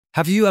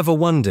Have you ever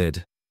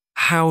wondered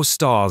how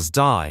stars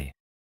die?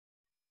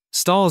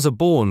 Stars are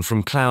born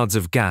from clouds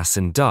of gas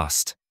and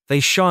dust.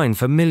 They shine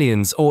for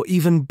millions or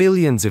even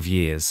billions of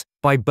years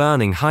by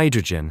burning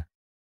hydrogen.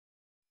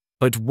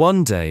 But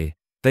one day,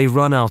 they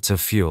run out of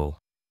fuel.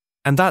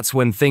 And that's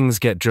when things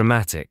get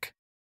dramatic.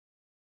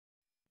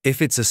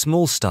 If it's a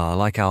small star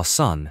like our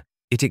Sun,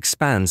 it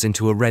expands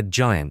into a red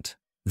giant,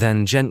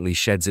 then gently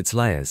sheds its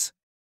layers.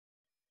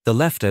 The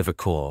leftover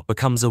core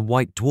becomes a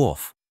white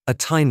dwarf, a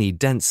tiny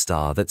dense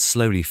star that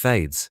slowly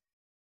fades.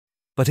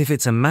 But if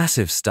it's a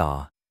massive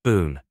star,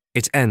 boom,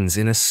 it ends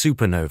in a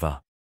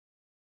supernova.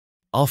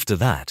 After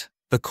that,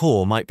 the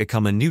core might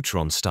become a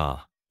neutron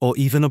star, or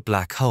even a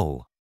black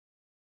hole.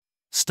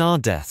 Star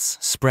deaths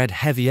spread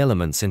heavy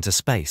elements into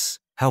space,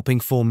 helping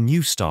form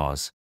new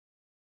stars,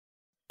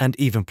 and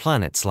even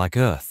planets like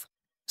Earth.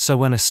 So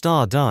when a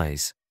star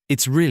dies,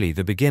 it's really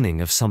the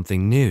beginning of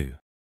something new.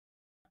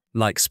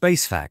 Like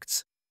Space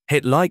Facts,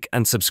 hit like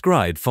and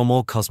subscribe for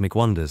more cosmic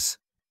wonders.